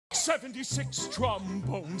76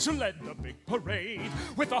 trombones led the big parade,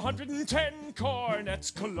 with 110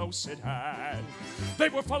 cornets close at hand. They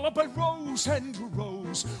were followed by rows and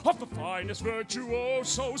rows of the finest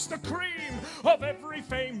virtuosos, the cream of every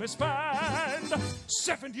famous band.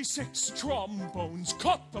 76 trombones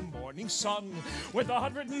caught the morning sun, with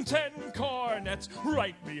 110 cornets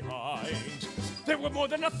right behind. There were more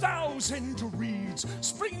than 1,000 reeds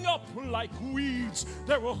springing up like weeds.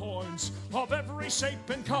 There were horns of every shape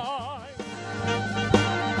and kind.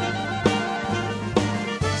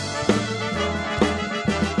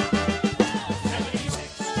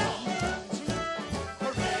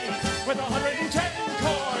 With 110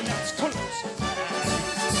 cornets close at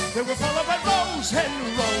hand. They were followed by rows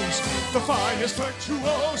and rows, the finest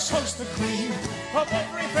virtuosos, the cream of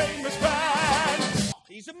every famous band.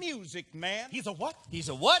 He's a music man. He's a what? He's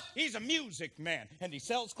a what? He's a music man, and he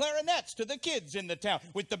sells clarinets to the kids in the town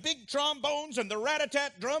with the big trombones and the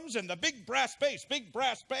rat-a-tat drums and the big brass bass,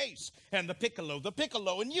 and the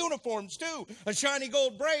piccolo in uniforms too, a shiny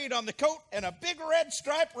gold braid on the coat and a big red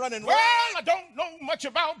stripe running. Well, I don't know much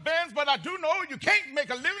about bands, but I do know you can't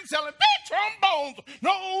make a living selling big trombones.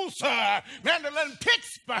 No, sir. Mandolin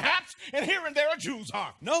picks, perhaps, and here and there a Jew's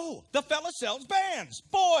harp. No, the fella sells bands,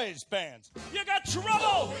 boys' bands. You got trouble!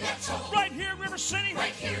 Right here, River City.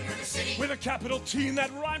 With a capital T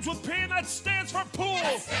that rhymes with P and that stands for pool.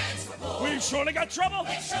 We've surely got trouble.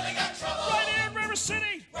 Right here, River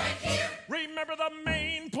City. Remember the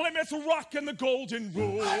main Plymouth Rock and the Golden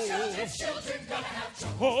Rule.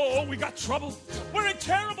 Oh, we got trouble. We're in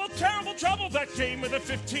terrible, terrible trouble. That game with the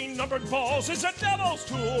 15 numbered balls is a devil's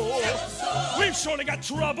tool. We've surely got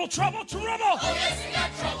trouble. Oh, yes, we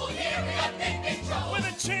got trouble here. We got big trouble. With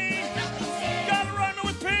a T. Got to rhyme it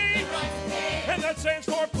with P. And that stands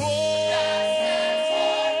for pool.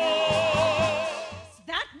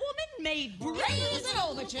 That woman made brazen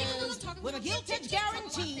overtures with a gilt-edged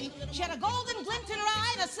guarantee. She had a golden glint in her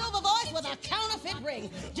eye and a silver voice with a counterfeit ring.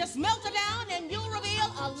 Just melt her down and you'll reveal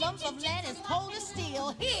a lump of lead as cold as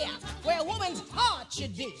steel. Here, where a woman's heart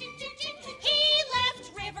should be. He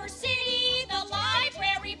left River City, the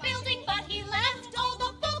library building, but he left all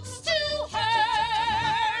the books to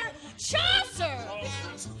her. Chaucer,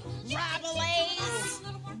 Rabelais,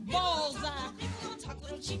 Balzac.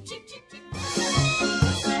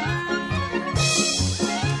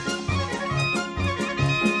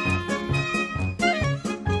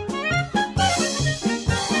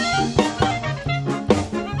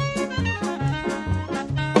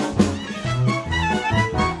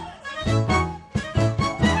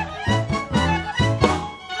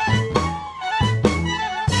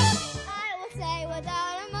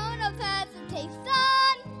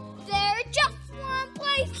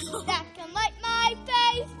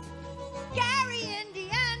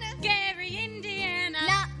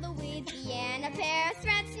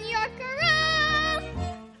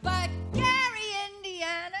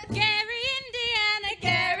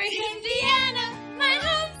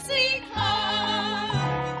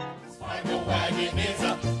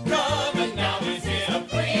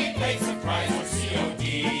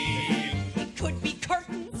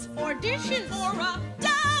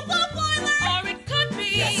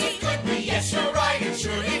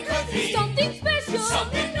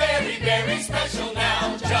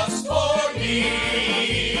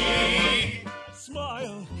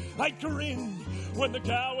 When the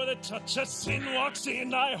gal with a touch of sin walks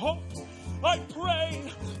in, I hope, I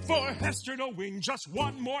pray for Hester to win just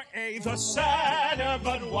one more A. The sadder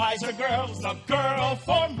but wiser girl's the girl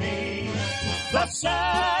for me. The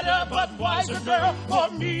sadder but wiser girl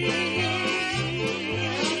for me.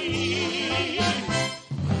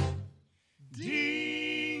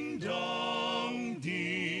 Ding dong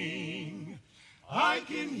ding, I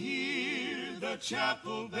can hear the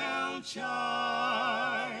chapel bell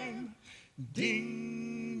chime.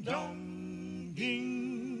 Ding dong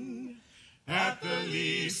ding, at the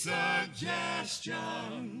least suggestion,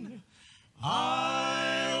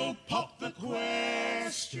 I'll pop the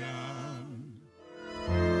question.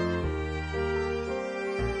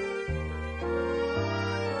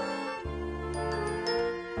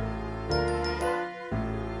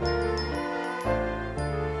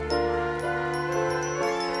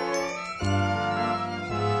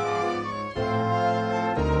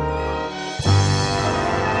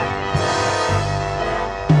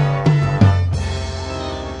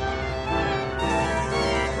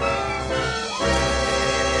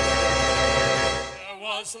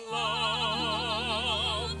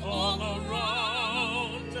 Love all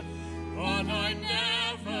around, but I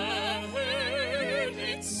never heard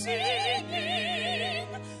it singing.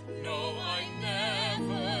 No, I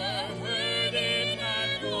never heard it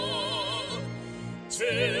at all.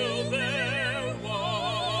 till